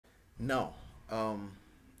Now,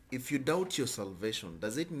 if you doubt your salvation,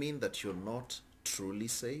 does it mean that you're not truly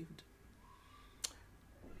saved?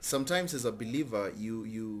 Sometimes as a believer,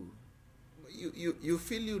 you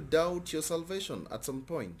feel you doubt your salvation at some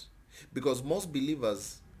point, because most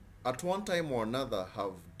believers at one time or another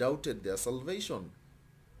have doubted their salvation.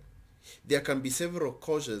 There can be several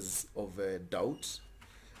causes of doubt.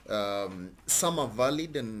 Some are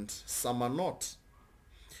valid and some are not.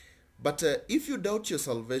 But if you doubt your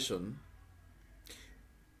salvation,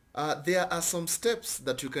 there are some steps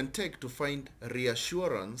that you can take to find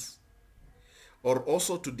reassurance, or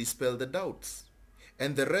also to dispel the doubts.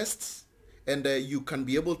 And the rest, and you can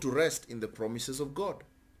be able to rest in the promises of God.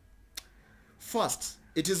 First,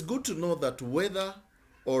 it is good to know that whether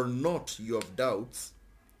or not you have doubts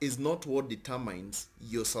is not what determines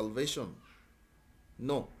your salvation.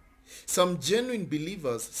 No. Some genuine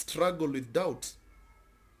believers struggle with doubt,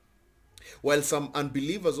 while some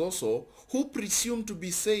unbelievers also, who presume to be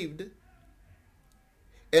saved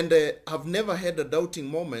and have never had a doubting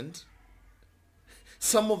moment,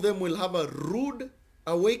 some of them will have a rude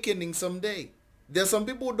awakening someday. There are some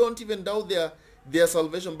people who don't even doubt their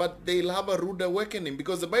salvation, but they'll have a rude awakening,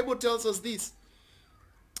 because the Bible tells us this.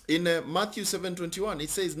 In Matthew 7:21, it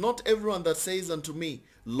says, "Not everyone that says unto me,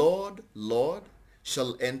 Lord, Lord,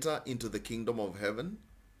 shall enter into the kingdom of heaven,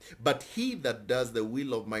 but he that does the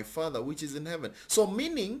will of my Father which is in heaven." So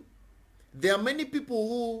meaning, there are many people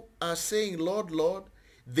who are saying, Lord, Lord,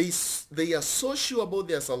 they are so sure about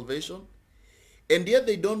their salvation, and yet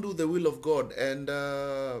they don't do the will of God, and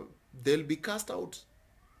they'll be cast out.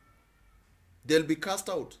 They'll be cast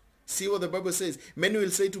out. See what the Bible says. "Many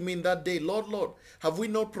will say to me in that day, Lord, Lord, have we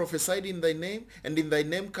not prophesied in thy name, and in thy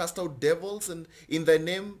name cast out devils, and in thy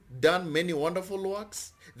name done many wonderful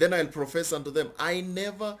works? Then I'll profess unto them, I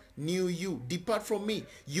never knew you. Depart from me,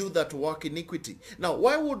 you that work iniquity." Now,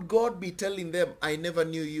 why would God be telling them, I never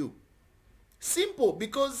knew you? Simple,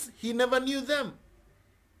 because he never knew them.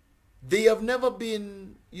 They have never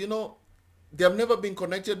been, they have never been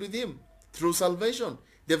connected with him through salvation.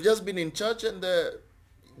 They've just been in church, and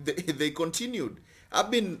they continued. I've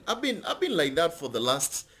been like that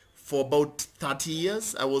for about 30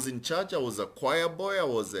 years. I was in church. I was a choir boy. I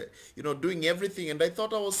was doing everything, and I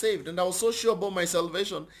thought I was saved, and I was so sure about my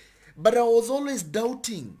salvation, but I was always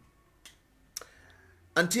doubting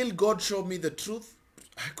until God showed me the truth.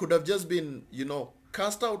 I could have just been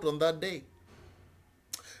cast out on that day.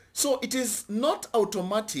 So it is not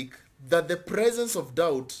automatic that the presence of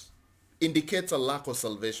doubt indicates a lack of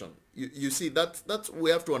salvation. You see, that's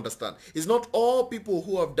we have to understand. It's not all people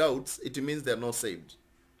who have doubts, it means they're not saved.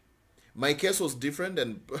 My case was different,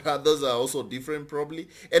 and others are also different probably.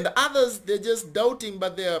 And others, they're just doubting,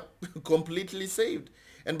 but they are completely saved.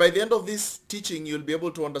 And by the end of this teaching, you'll be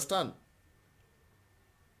able to understand.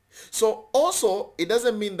 So also, it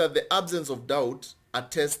doesn't mean that the absence of doubt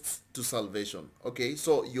attests to salvation. Okay,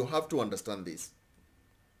 so you have to understand this.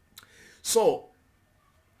 So,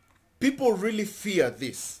 people really fear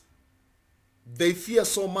this. They fear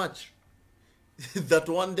so much that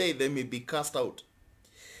one day they may be cast out.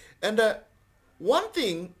 And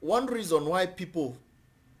one reason why people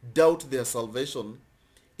doubt their salvation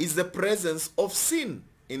is the presence of sin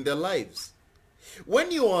in their lives.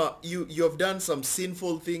 When you have done some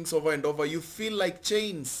sinful things over and over, you feel like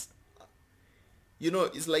chains.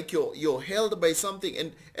 It's like you're held by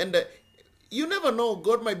something, and you never know.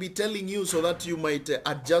 God might be telling you so that you might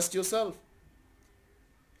adjust yourself.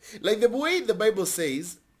 Like the way the Bible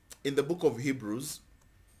says in the book of Hebrews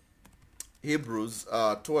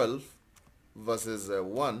 12 verses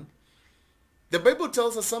 1, the Bible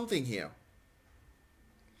tells us something here.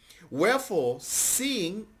 "Wherefore,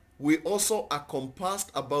 seeing we also are compassed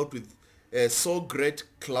about with so great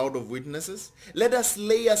cloud of witnesses, let us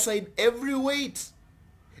lay aside every weight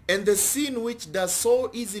and the sin which does so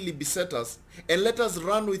easily beset us, and let us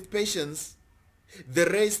run with patience the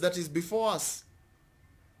race that is before us,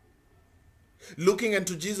 looking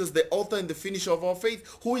unto Jesus, the author and the finisher of our faith,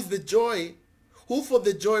 who for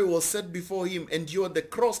the joy was set before him endured the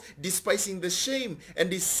cross, despising the shame,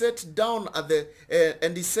 and is set down at the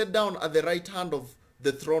right hand of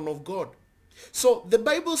the throne of God." So the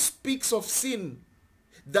Bible speaks of sin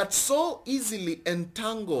that so easily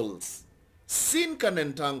entangles. Sin can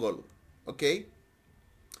entangle, okay?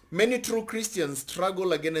 Many true Christians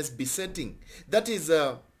struggle against besetting. That is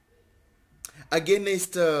that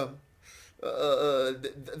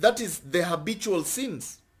is the habitual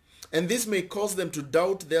sins, and this may cause them to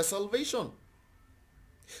doubt their salvation.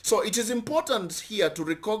 So it is important here to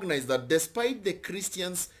recognize that despite the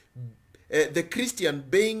Christian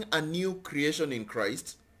being a new creation in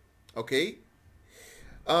Christ, okay,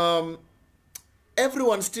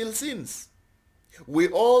 everyone still sins. We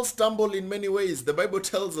all stumble in many ways. The Bible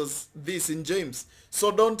tells us this in James.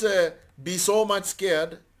 So don't be so much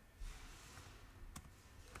scared.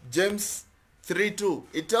 James 3:2.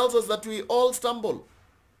 It tells us that we all stumble.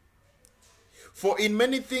 For in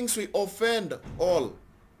many things we offend all.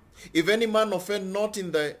 If any man offend not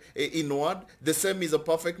in the inward, the same is a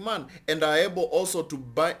perfect man, and are able also to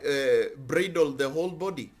bridle the whole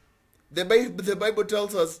body. The Bible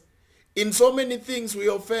tells us in so many things we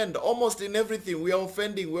offend. Almost in everything we are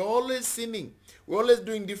offending. We're always sinning. We're always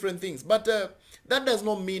doing different things. But that does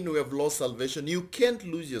not mean we have lost salvation. You can't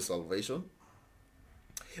lose your salvation.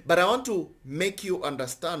 But I want to make you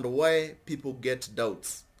understand why people get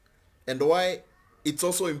doubts and why it's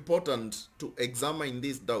also important to examine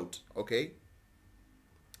this doubt, okay?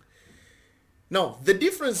 Now, the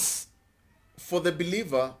difference for the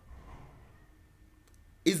believer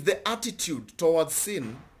is the attitude towards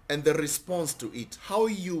sin and the response to it, how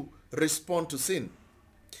you respond to sin.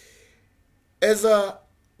 As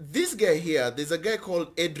this guy here, there's a guy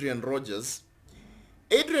called Adrian Rogers.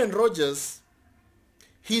 Adrian Rogers,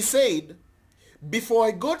 he said, before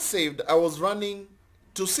I got saved, I was running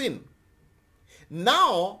to sin.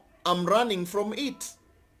 Now I'm running from it.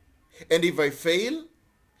 And if I fail,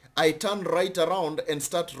 I turn right around and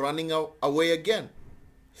start running away again.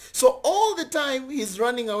 So all the time he's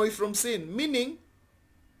running away from sin, meaning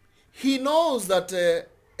he knows that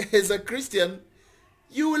as a Christian,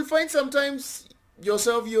 you will find sometimes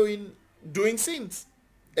yourself you're in doing sins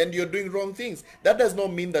and you're doing wrong things. That does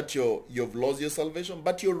not mean that you've lost your salvation,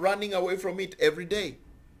 but you're running away from it every day.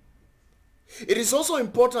 It is also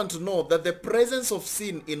important to know that the presence of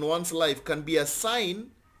sin in one's life can be a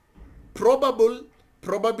sign, probable,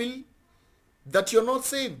 that you're not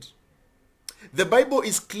saved. The Bible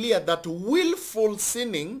is clear that willful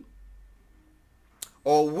sinning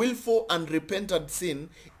or willful unrepentant sin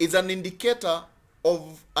is an indicator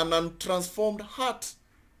of an untransformed heart.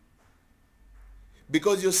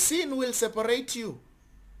 Because your sin will separate you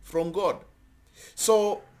from God.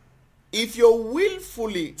 So if you're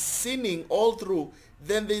willfully sinning all through,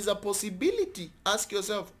 then there's a possibility. Ask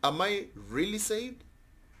yourself, am I really saved?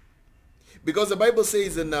 Because the Bible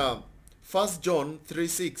says in 1 John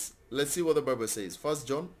 3:6, let's see what the Bible says. 1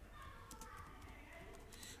 John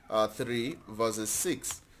 3 verses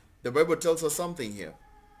 6. The Bible tells us something here.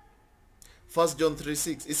 1 John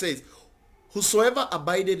 3:6. It says, whosoever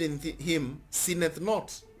abideth in him sinneth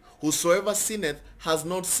not. Whosoever sinneth has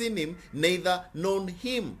not seen him, neither known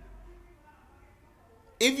him.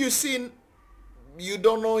 If you sin, you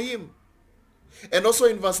don't know him. And also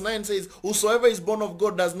in verse 9 says, whosoever is born of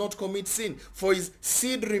God does not commit sin, for his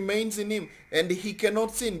seed remains in him, and he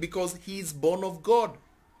cannot sin because he is born of God.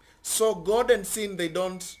 So God and sin, they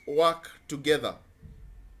don't work together.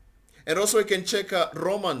 And also you can check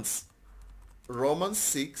Romans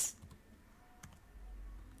 6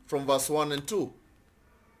 from verse 1 and 2.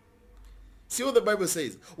 See what the Bible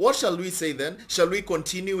says. What shall we say then? Shall we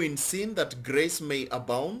continue in sin that grace may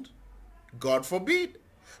abound? God forbid.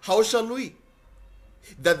 How shall we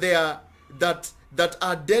that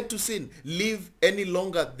are dead to sin live any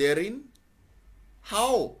longer therein?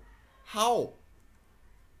 How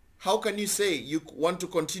can you say you want to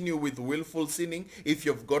continue with willful sinning if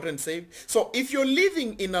you've gotten saved? So if you're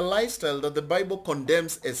living in a lifestyle that the Bible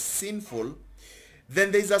condemns as sinful,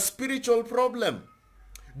 then there's a spiritual problem.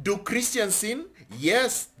 Do Christians sin?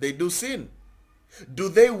 Yes, they do sin. Do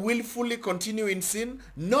they willfully continue in sin?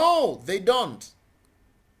 No, they don't.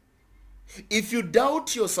 If you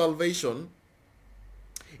doubt your salvation,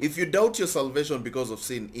 because of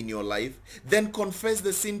sin in your life, then confess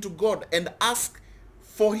the sin to God and ask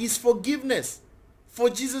for his forgiveness for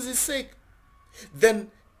Jesus' sake. Then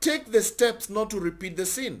take the steps not to repeat the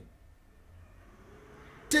sin.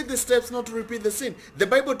 Take the steps not to repeat the sin. The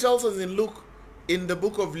Bible tells us in the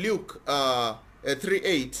book of Luke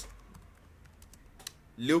 3:8,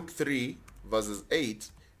 Luke 3 verses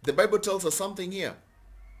 8, the Bible tells us something here.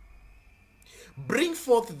 Bring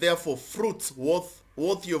forth therefore fruits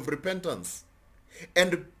worthy of repentance,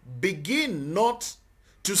 and begin not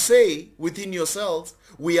to say within yourselves,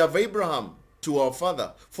 we have Abraham to our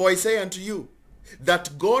father. For I say unto you,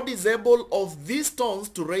 that God is able of these stones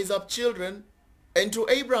to raise up children unto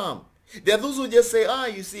Abraham. There are those who just say,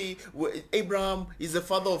 you see, Abraham is the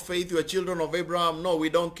father of faith, you are children of Abraham. No, we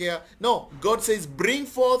don't care. No, God says, bring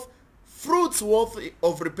forth fruits worthy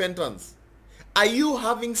of repentance. Are you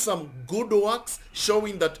having some good works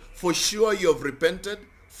showing that for sure you have repented?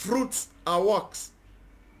 Fruits are works.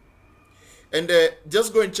 And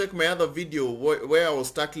just go and check my other video where I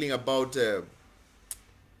was tackling about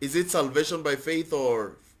is it salvation by faith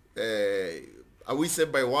or are we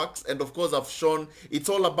saved by works? And of course I've shown it's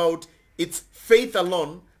all about, it's faith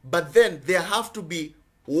alone, but then there have to be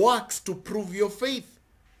works to prove your faith.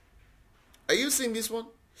 Are you seeing this one?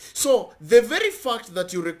 So the very fact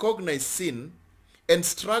that you recognize sin and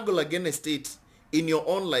struggle against it in your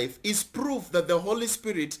own life is proof that the Holy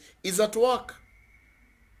Spirit is at work.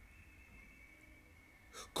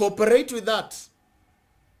 Cooperate with that.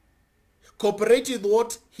 Cooperate with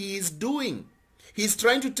what he is doing. He's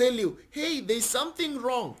trying to tell you, hey, there's something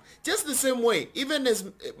wrong. Just the same way, even as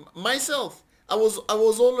myself, I was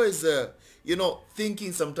always,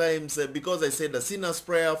 thinking sometimes, because I said a sinner's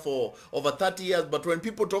prayer for over 30 years, but when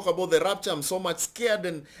people talk about the rapture, I'm so much scared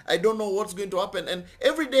and I don't know what's going to happen. And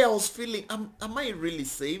every day I was feeling, am I really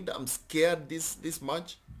saved? I'm scared this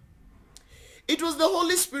much. It was the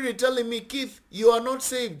Holy Spirit telling me, Keith, you are not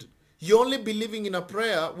saved. You're only believing in a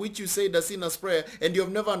prayer, which you say the sinner's prayer, and you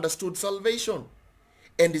have never understood salvation.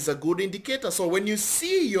 And it's a good indicator. So when you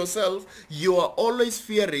see yourself, you are always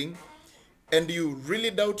fearing, and you really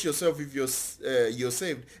doubt yourself if you're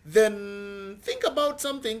saved, then think about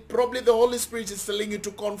something. Probably the Holy Spirit is telling you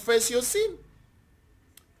to confess your sin,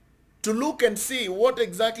 to look and see what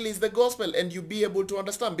exactly is the gospel, and you be able to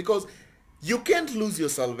understand, because you can't lose your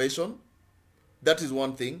salvation. That is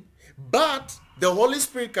one thing. But the Holy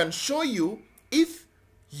Spirit can show you if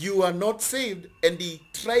you are not saved, and he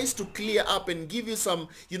tries to clear up and give you some,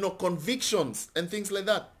 convictions and things like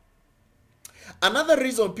that. Another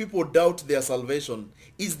reason people doubt their salvation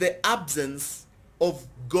is the absence of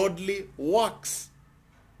godly works.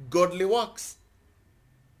 Godly works.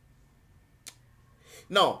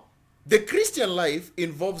 Now, the Christian life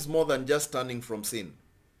involves more than just turning from sin.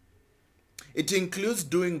 It includes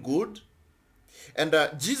doing good. And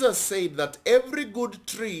Jesus said that every good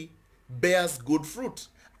tree bears good fruit.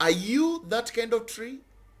 Are you that kind of tree?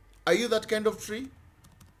 Are you that kind of tree?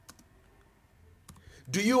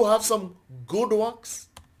 Do you have some good works?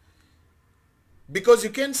 Because you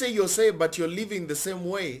can't say you're saved, but you're living the same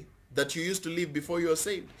way that you used to live before you were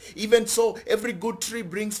saved. Even so, every good tree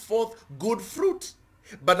brings forth good fruit,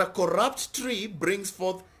 but a corrupt tree brings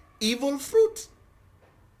forth evil fruit.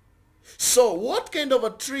 So what kind of a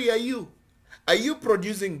tree are you? Are you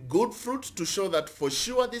producing good fruit to show that for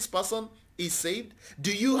sure this person is saved?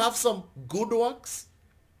 Do you have some good works?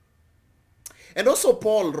 And also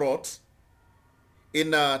Paul wrote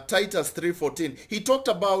in Titus 3:14, he talked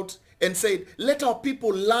about and said, let our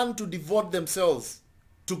people learn to devote themselves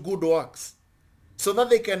to good works so that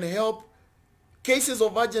they can help cases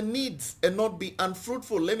of urgent needs and not be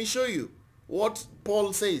unfruitful. Let me show you what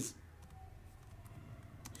Paul says.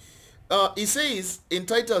 He says in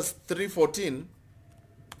Titus 3:14,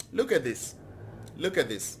 look at this. Look at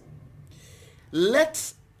this.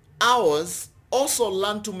 Let ours also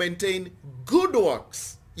learn to maintain good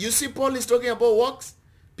works. You see, Paul is talking about works.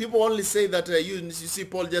 People only say that, you see,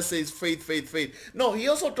 Paul just says faith, faith, faith. No, he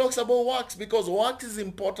also talks about works, because works is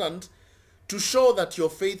important to show that your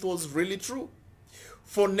faith was really true.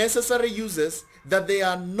 For necessary uses, that they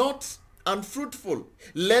are not unfruitful.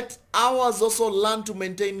 Let ours also learn to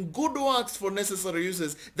maintain good works for necessary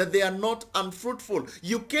uses, that they are not unfruitful.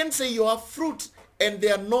 You can't say you have fruit and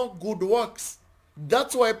they are not good works.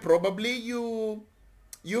 That's why probably you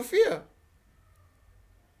fear.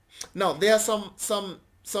 Now, there are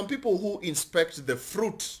some people who inspect the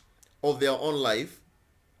fruit of their own life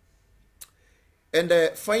and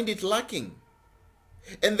find it lacking.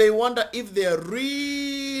 And they wonder if they are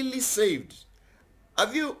really saved.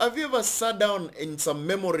 Have you ever sat down in some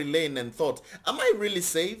memory lane and thought, am I really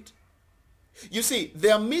saved? You see,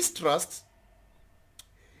 their mistrust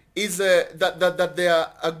is that they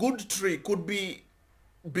are a good tree could be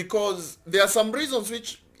because there are some reasons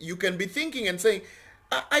which you can be thinking and saying,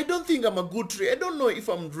 I don't think I'm a good tree. I don't know if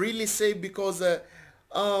I'm really saved, because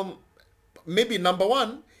maybe number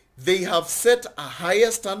one, they have set a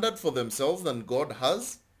higher standard for themselves than God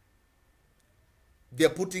has. They're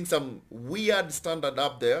putting some weird standard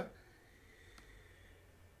up there.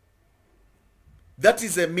 That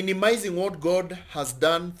is minimizing what God has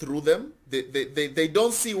done through them. They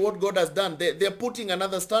don't see what God has done. They're putting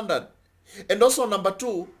another standard. And also number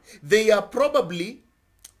two, they are probably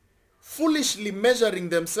foolishly measuring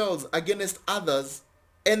themselves against others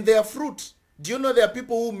and their fruit. Do you know there are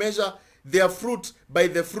people who measure their fruit by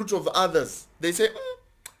the fruit of others? They say,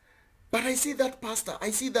 but I see that pastor, I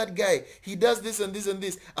see that guy, he does this and this and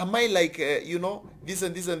this. Am I like, this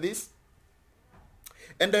and this and this?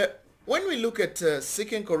 And when we look at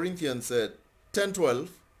 2 Corinthians 10:12,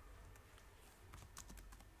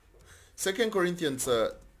 2 Corinthians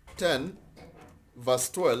 10 verse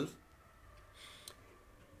 12,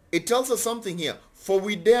 it tells us something here. For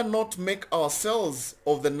we dare not make ourselves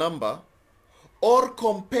of the number, or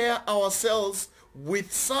compare ourselves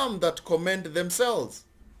with some that commend themselves.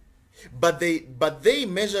 But they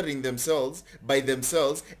measuring themselves by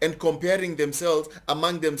themselves and comparing themselves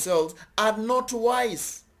among themselves are not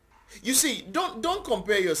wise. You see, don't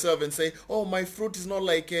compare yourself and say, oh, my fruit is not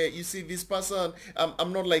like, you see, this person,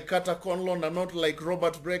 I'm not like 𝗕𝗃𝗀𝗀, I'm not like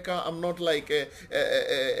Robert Brecker, I'm not like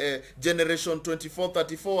Generation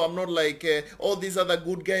 2434, I'm not like all these other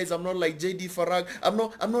good guys, I'm not like 𝗕𝗵𝕋,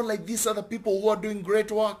 I'm not like these other people who are doing great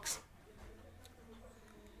works.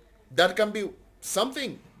 That can be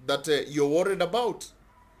something that you're worried about.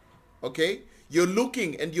 Okay? You're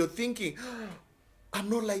looking and you're thinking, I'm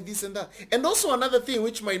not like this and that. And also another thing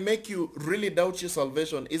which might make you really doubt your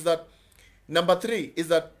salvation is that, number 3, is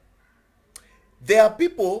that there are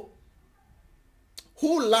people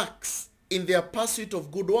who lacks in their pursuit of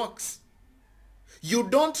good works. You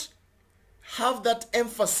don't have that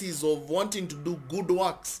emphasis of wanting to do good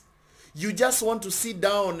works. You just want to sit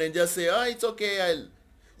down and just say, it's okay,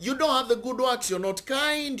 you don't have the good works. You're not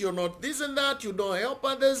kind. You're not this and that. You don't help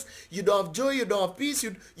others. You don't have joy. You don't have peace.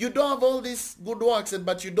 You don't have all these good works,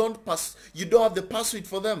 but you don't have the pursuit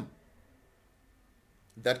for them.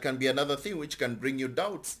 That can be another thing which can bring you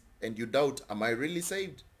doubts. And you doubt, am I really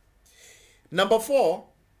saved? Number 4,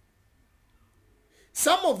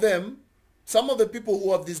 some of the people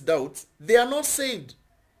who have these doubts, they are not saved.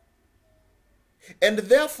 And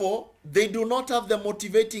therefore, they do not have the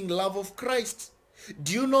motivating love of Christ.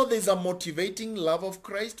 Do you know there's a motivating love of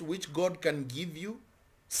Christ which God can give you?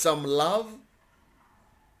 Some love,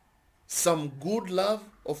 some good love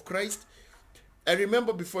of Christ. I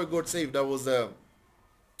remember before I got saved,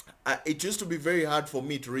 it used to be very hard for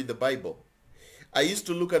me to read the Bible. I used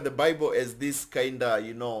to look at the Bible as this kind of,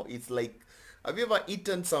 it's like, have you ever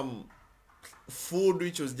eaten some food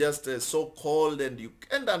which was just so cold and you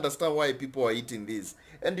can't understand why people are eating this?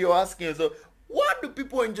 And you're asking yourself, what do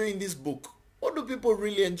people enjoy in this book? What do people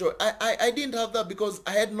really enjoy? I didn't have that because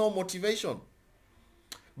I had no motivation.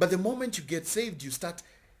 But the moment you get saved, you start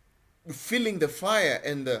feeling the fire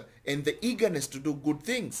and the eagerness to do good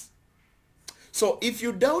things. So if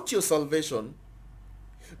you doubt your salvation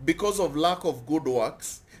because of lack of good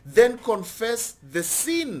works, then confess the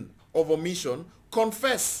sin of omission.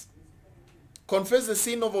 Confess the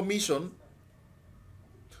sin of omission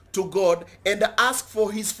to God and ask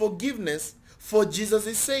for his forgiveness for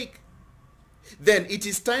Jesus' sake. Then it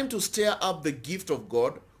is time to stir up the gift of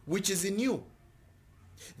God which is in you.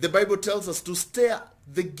 The Bible tells us to stir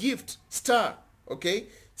the gift. Stir. Okay?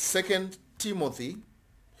 2 Timothy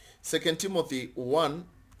 1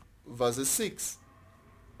 verses 6.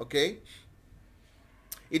 Okay?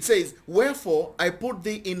 It says, wherefore I put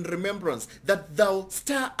thee in remembrance that thou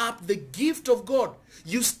stir up the gift of God.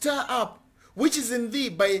 You stir up which is in thee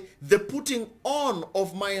by the putting on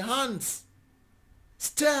of my hands.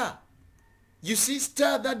 Stir. You see,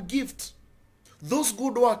 stir that gift. Those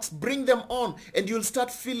good works, bring them on, and you'll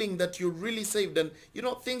start feeling that you're really saved, and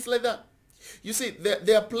things like that. You see,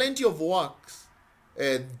 there are plenty of works,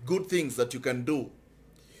 good things that you can do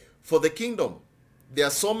for the kingdom. There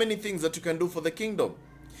are so many things that you can do for the kingdom.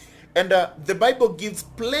 And the Bible gives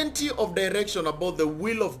plenty of direction about the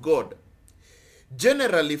will of God,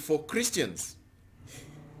 generally for Christians.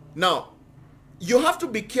 Now, you have to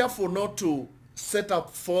be careful not to set up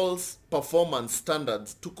false performance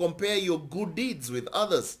standards to compare your good deeds with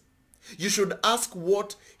others. You should ask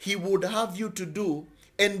what he would have you to do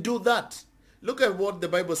and do that. Look at what the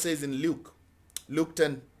Bible says in Luke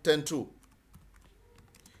 10:2.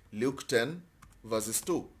 Luke 10 verses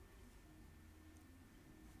 2.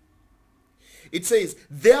 It says,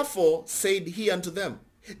 therefore said he unto them,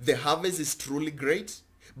 the harvest is truly great,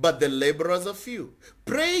 but the laborers are few.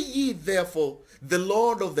 Pray ye therefore the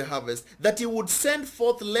Lord of the harvest, that he would send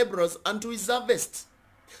forth laborers unto his harvest.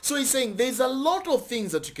 So he's saying there's a lot of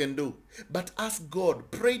things that you can do, but ask God,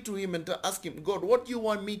 pray to him and ask him, God, what do you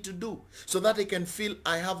want me to do so that I can feel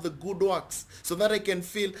I have the good works, so that I can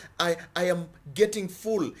feel I am getting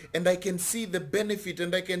full and I can see the benefit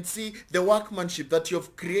and I can see the workmanship that you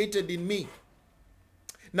have created in me.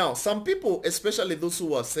 Now, some people, especially those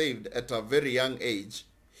who are saved at a very young age,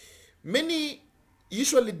 many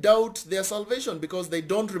usually doubt their salvation because they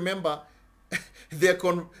don't remember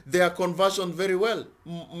their conversion very well.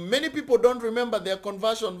 Many people don't remember their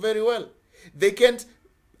conversion very well. They can't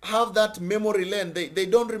have that memory lane. They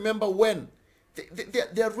don't remember when.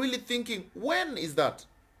 They are really thinking, when is that?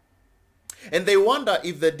 And they wonder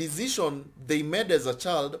if the decision they made as a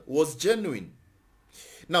child was genuine.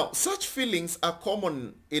 Now, such feelings are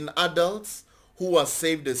common in adults who are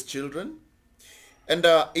saved as children. And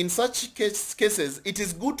in such cases, it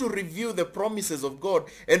is good to review the promises of God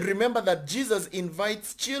and remember that Jesus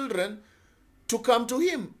invites children to come to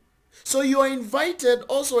him. So you are invited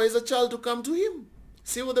also as a child to come to him.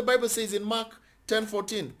 See what the Bible says in Mark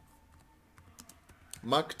 10:14.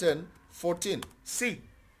 Mark 10:14. See.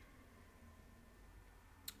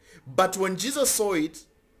 But when Jesus saw it,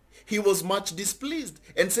 he was much displeased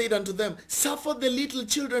and said unto them, Suffer the little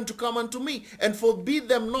children to come unto me, and forbid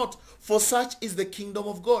them not, for such is the kingdom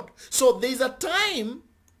of God. So there is a time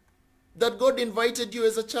that God invited you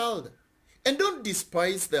as a child. And don't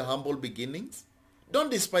despise the humble beginnings.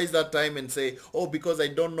 Don't despise that time and say, oh, because I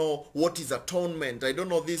don't know what is atonement. I don't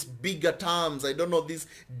know these bigger terms. I don't know these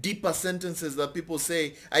deeper sentences that people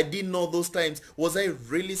say. I didn't know those times. Was I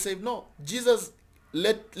really saved? No. Jesus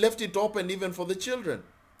left it open even for the children.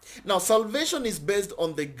 Now, salvation is based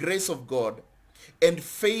on the grace of God and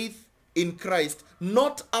faith in Christ,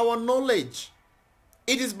 not our knowledge.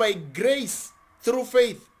 It is by grace through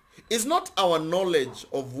faith. It's not our knowledge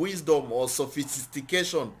of wisdom or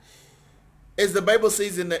sophistication. As the Bible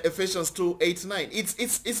says in Ephesians 2:8-9,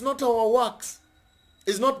 it's not our works.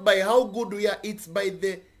 It's not by how good we are. It's by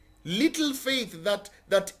the little faith,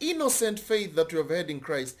 that innocent faith that we have had in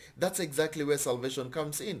Christ. That's exactly where salvation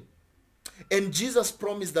comes in. And Jesus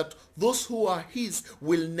promised that those who are his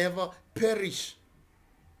will never perish.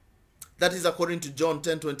 That is according to John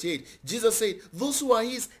 10:28. Jesus said, those who are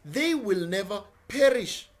his, they will never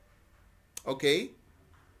perish. Okay?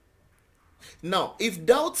 Now, if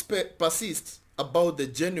doubts persist about the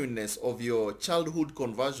genuineness of your childhood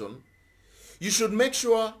conversion, you should make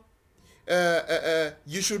sure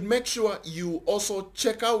you also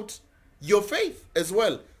check out your faith as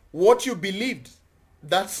well. What you believed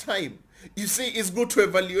that time. You see, it's good to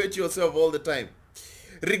evaluate yourself all the time.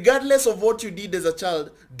 Regardless of what you did as a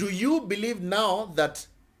child, do you believe now that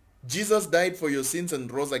Jesus died for your sins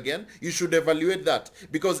and rose again? You should evaluate that.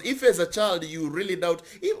 Because if as a child you really doubt,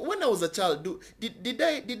 when I was a child, did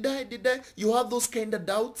I, you have those kind of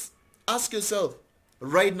doubts? Ask yourself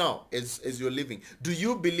right now as you're living, do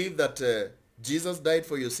you believe that Jesus died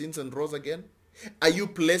for your sins and rose again? Are you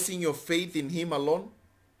placing your faith in him alone?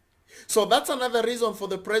 So that's another reason for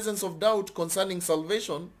the presence of doubt concerning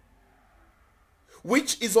salvation,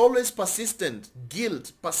 which is always persistent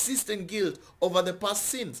guilt over the past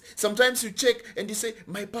sins. Sometimes you check and you say,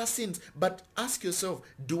 my past sins. But ask yourself,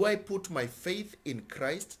 do I put my faith in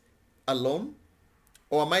Christ alone?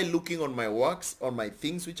 Or am I looking on my works, on my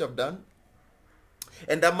things which I've done?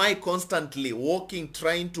 And am I constantly walking,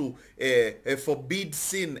 trying to forbid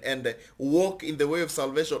sin and walk in the way of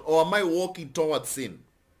salvation? Or am I walking towards sin?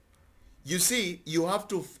 You see, you have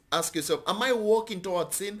to ask yourself, am I walking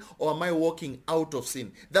towards sin or am I walking out of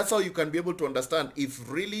sin? That's how you can be able to understand if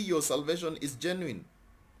really your salvation is genuine.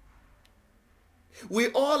 We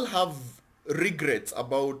all have regrets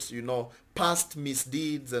about, past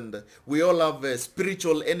misdeeds, and we all have a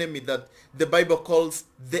spiritual enemy that the Bible calls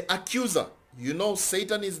the accuser.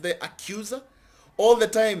 Satan is the accuser. All the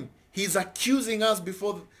time, he's accusing us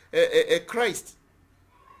before Christ.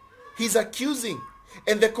 He's accusing.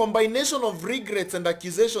 And the combination of regrets and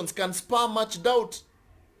accusations can spur much doubt.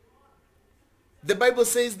 The Bible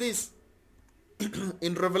says this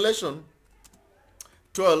in Revelation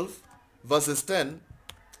 12 verses 10.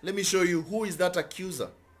 Let me show you who is that accuser.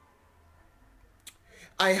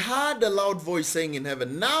 I heard a loud voice saying in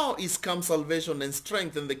heaven, now is come salvation and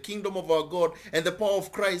strength and the kingdom of our God and the power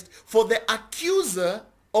of Christ, for the accuser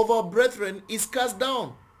of our brethren is cast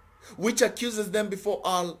down, which accuses them before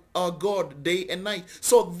our God day and night.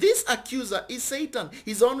 So this accuser is Satan.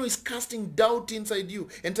 He's the one who is casting doubt inside you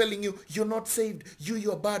and telling you, you're not saved,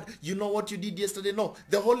 you're bad, you know what you did yesterday. No,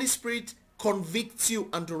 the Holy Spirit convicts you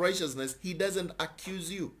unto righteousness. He doesn't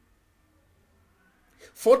accuse you.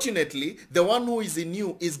 Fortunately, the one who is in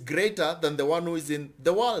you is greater than the one who is in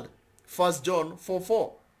the world. 1 John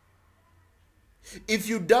 4:4. If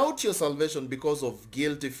you doubt your salvation because of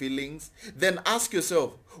guilty feelings, then ask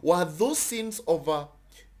yourself, were those sins over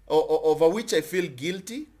which I feel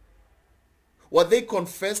guilty? Were they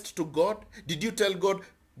confessed to God? Did you tell God,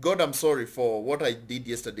 God, I'm sorry for what I did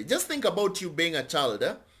yesterday? Just think about you being a child.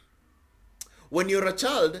 When you're a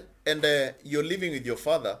child and you're living with your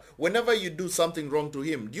father, whenever you do something wrong to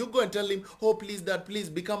him, do you go and tell him, oh, please, Dad, please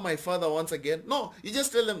become my father once again? No, you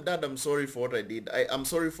just tell him, Dad, I'm sorry for what I did. I'm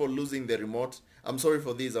sorry for losing the remote. I'm sorry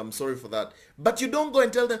for this. I'm sorry for that. But you don't go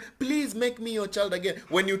and tell them, please make me your child again.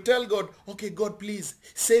 When you tell God, okay, God, please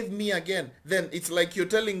save me again, then it's like you're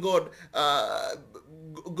telling God,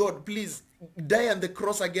 God, please die on the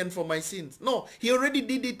cross again for my sins. No, he already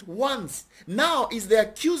did it once. Now is the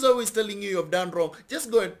accuser who is telling you have done wrong. Just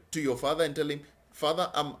go to your father and tell him,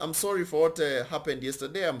 Father, I'm sorry for what happened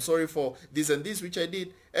yesterday. I'm sorry for this and this which I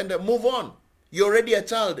did. And move on. You're already a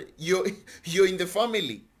child. You're in the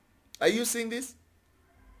family. Are you seeing this?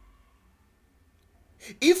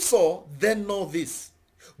 If so, then know this.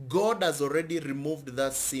 God has already removed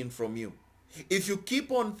that sin from you. If you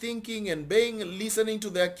keep on thinking and listening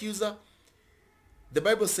to the accuser, the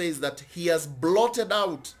Bible says that he has blotted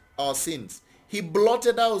out our sins. He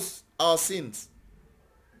blotted out our sins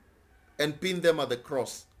and pinned them at the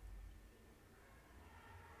cross.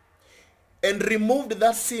 And removed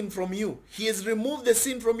that sin from you. He has removed the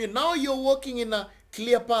sin from you. Now you're walking in a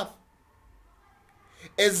clear path.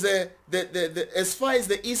 As far as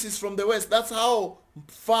the east is from the west, that's how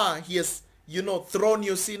far he has, thrown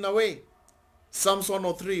your sin away. Psalms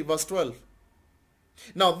 103 verse 12.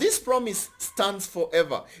 Now this promise stands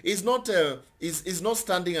forever. It's not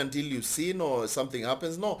standing until you sin or something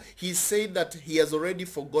happens. No, he said that he has already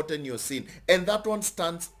forgotten your sin, and that one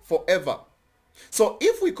stands forever. So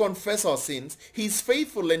if we confess our sins, he is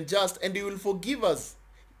faithful and just, and he will forgive us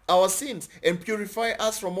our sins and purify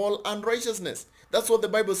us from all unrighteousness. That's what the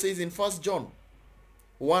Bible says in 1 John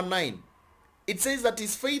 1:9. It says that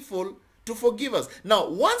he's faithful to forgive us. Now,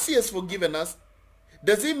 once he has forgiven us,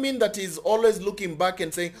 does it mean that he's always looking back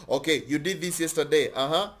and saying, okay, you did this yesterday.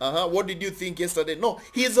 What did you think yesterday? No,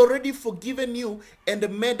 he has already forgiven you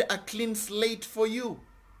and made a clean slate for you.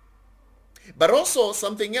 But also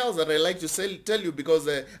something else that I like to tell you, because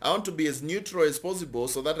I want to be as neutral as possible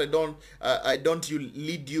so that I don't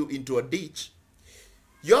lead you into a ditch.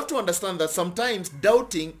 You have to understand that sometimes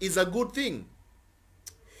doubting is a good thing.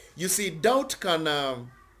 You see, doubt can,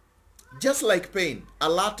 just like pain,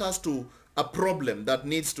 alert us to a problem that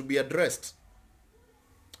needs to be addressed.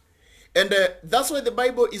 And that's why the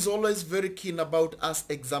Bible is always very keen about us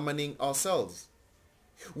examining ourselves.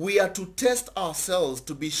 We are to test ourselves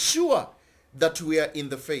to be sure that we are in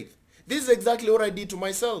the faith. This is exactly what I did to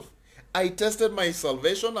myself. I tested my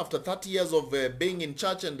salvation after 30 years of being in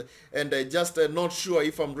church and just not sure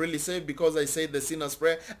if I'm really saved because I said the sinner's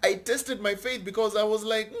prayer. I tested my faith because I was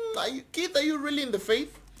like, Keith, are you really in the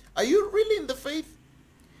faith? Are you really in the faith?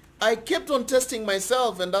 I kept on testing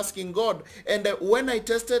myself and asking God. And when I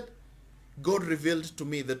tested, God revealed to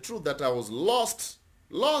me the truth that I was lost.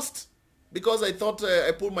 Because I thought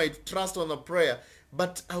I put my trust on a prayer.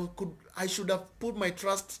 But I should have put my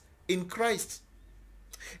trust in Christ.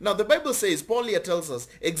 Now the Bible says, Paul here tells us,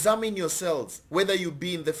 examine yourselves, whether you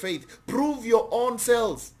be in the faith. Prove your own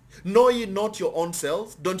selves. Know ye not your own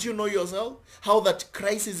selves? Don't you know yourself? How that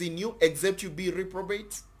Christ is in you, except you be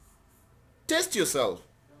reprobates? Test yourself.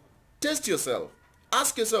 Test yourself.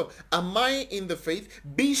 Ask yourself, am I in the faith?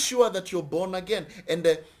 Be sure that you're born again. And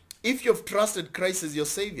if you've trusted Christ as your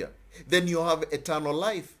Savior, then you have eternal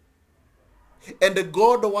life. And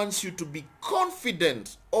God wants you to be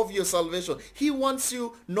confident of your salvation. He wants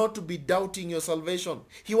you not to be doubting your salvation.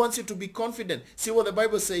 He wants you to be confident. See what the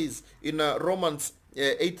Bible says in Romans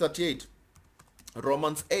 8:38.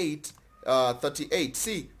 Romans 8:38.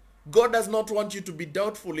 See, God does not want you to be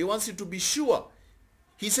doubtful. He wants you to be sure.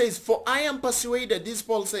 He says, for I am persuaded, this is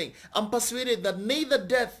Paul saying, I'm persuaded that neither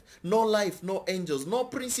death, nor life, nor angels, nor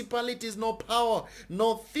principalities, nor power,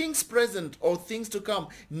 nor things present or things to come,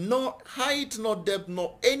 nor height, nor depth,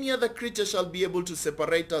 nor any other creature shall be able to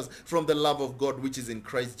separate us from the love of God which is in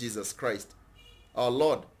Christ Jesus Christ, our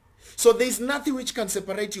Lord. So there is nothing which can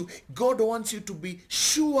separate you. God wants you to be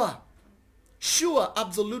sure,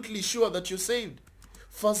 absolutely sure that you're saved.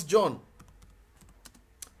 1 John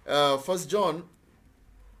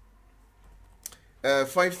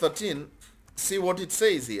 5:13, see what it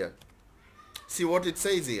says here. See what it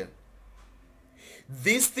says here.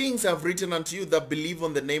 These things I've written unto you that believe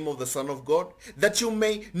on the name of the Son of God, that you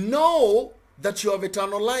may know that you have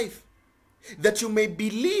eternal life. That you may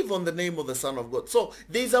believe on the name of the Son of God. So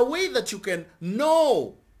there's a way that you can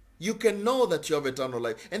know. You can know that you have eternal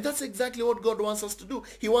life. And that's exactly what God wants us to do.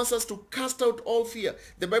 He wants us to cast out all fear.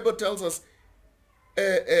 The Bible tells us,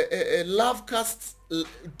 love casts,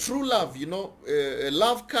 true love,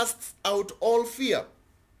 love casts out all fear.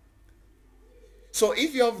 So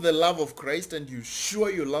if you have the love of Christ and you're sure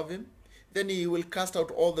you love him, then he will cast out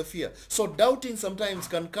all the fear. So doubting sometimes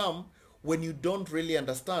can come when you don't really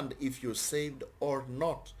understand if you're saved or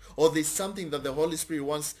not. Or there's something that the Holy Spirit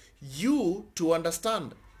wants you to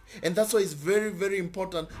understand. And that's why it's very, very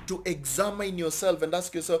important to examine yourself and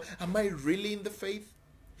ask yourself, am I really in the faith?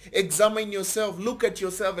 Examine yourself, look at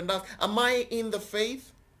yourself and ask, am I in the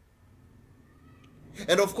faith?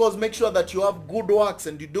 And of course, make sure that you have good works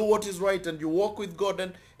and you do what is right and you walk with God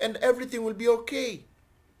and everything will be okay.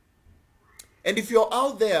 And if you're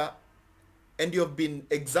out there and you've been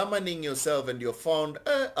examining yourself and you've found,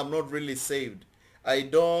 I'm not really saved, I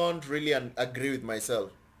don't really agree with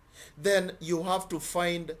myself, then you have to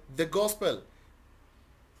find the gospel.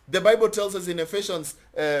 The Bible tells us in Ephesians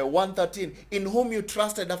 1:13, in whom you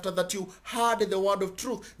trusted after that you heard the word of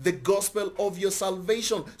truth, the gospel of your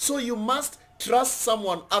salvation. So you must trust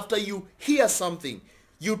someone after you hear something.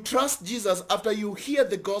 You trust Jesus after you hear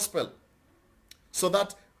the gospel. So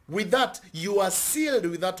that with that, you are sealed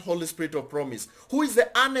with that Holy Spirit of promise, who is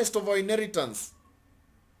the earnest of our inheritance.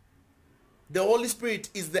 The Holy Spirit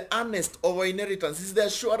is the earnest of our inheritance. It's the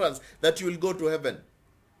assurance that you will go to heaven.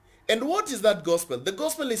 And what is that gospel? The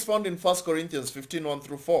gospel is found in 1 Corinthians 15, 1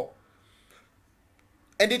 through 4.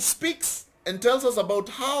 And it speaks and tells us about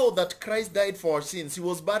how that Christ died for our sins. He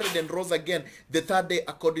was buried and rose again the third day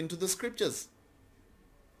according to the scriptures.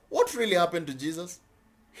 What really happened to Jesus?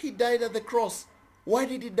 He died at the cross. Why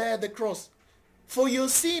did he die at the cross? For your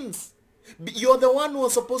sins. You're the one who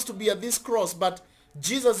was supposed to be at this cross, but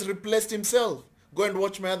Jesus replaced himself. Go and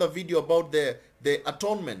watch my other video about the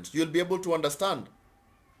atonement. You'll be able to understand.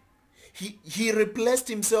 He replaced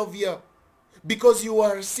himself here because you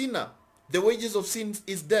are a sinner. The wages of sin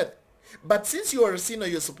is death. But since you are a sinner,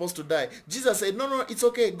 you're supposed to die. Jesus said, no, it's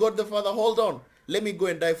okay. God the Father, hold on. Let me go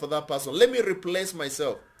and die for that person. Let me replace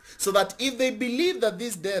myself. So that if they believe that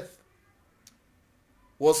this death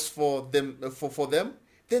was for them,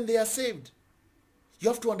 then they are saved. You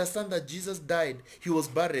have to understand that Jesus died, he was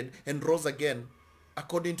buried and rose again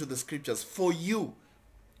according to the scriptures for you.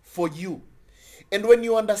 For you. And when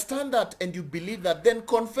you understand that and you believe that, then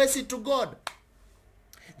confess it to God.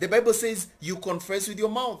 The Bible says you confess with your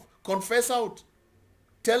mouth. Confess out.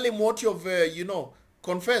 Tell him what you've,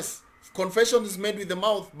 confess. Confession is made with the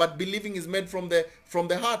mouth, but believing is made from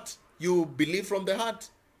the heart. You believe from the heart.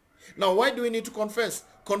 Now, why do we need to confess?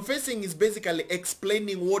 Confessing is basically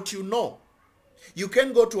explaining what you know. You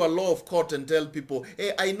can go to a law of court and tell people,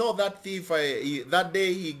 hey, I know that thief, that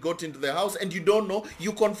day he got into the house, and you don't know.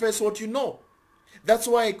 You confess what you know. That's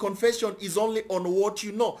why confession is only on what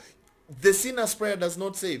you know. The sinner's prayer does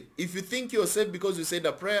not save. If you think you're saved because you said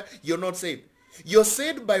a prayer, you're not saved. You're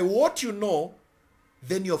saved by what you know,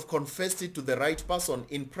 then you have confessed it to the right person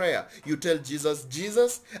in prayer. You tell Jesus,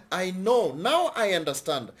 Jesus, I know, now I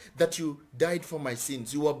understand that you died for my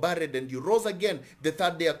sins. You were buried and you rose again the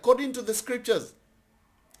third day according to the scriptures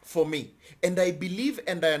for me. And I believe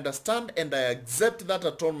and I understand and I accept that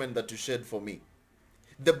atonement that you shed for me.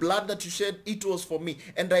 The blood that you shed, it was for me.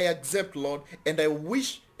 And I accept, Lord, and I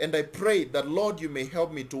wish and I pray that, Lord, you may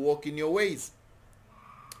help me to walk in your ways.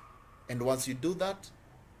 And once you do that,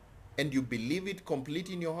 and you believe it complete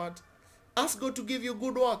in your heart, ask God to give you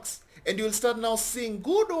good works. And you'll start now seeing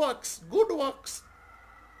good works, good works.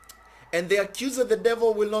 And the accuser, the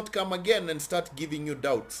devil, will not come again and start giving you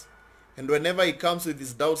doubts. And whenever he comes with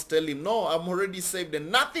his doubts, tell him, no, I'm already saved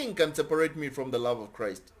and nothing can separate me from the love of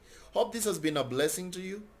Christ. Hope this has been a blessing to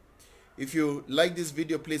you. If you like this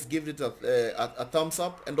video, please give it a thumbs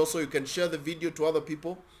up. And also you can share the video to other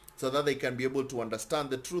people so that they can be able to understand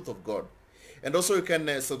the truth of God. And also you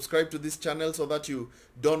can subscribe to this channel so that you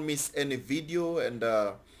don't miss any video. And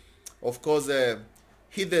of course,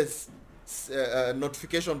 hit this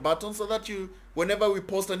notification button so that you, whenever we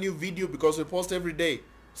post a new video, because we post every day,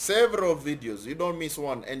 several videos, you don't miss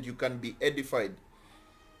one and you can be edified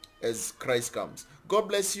as Christ comes. God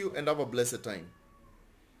bless you and have a blessed time.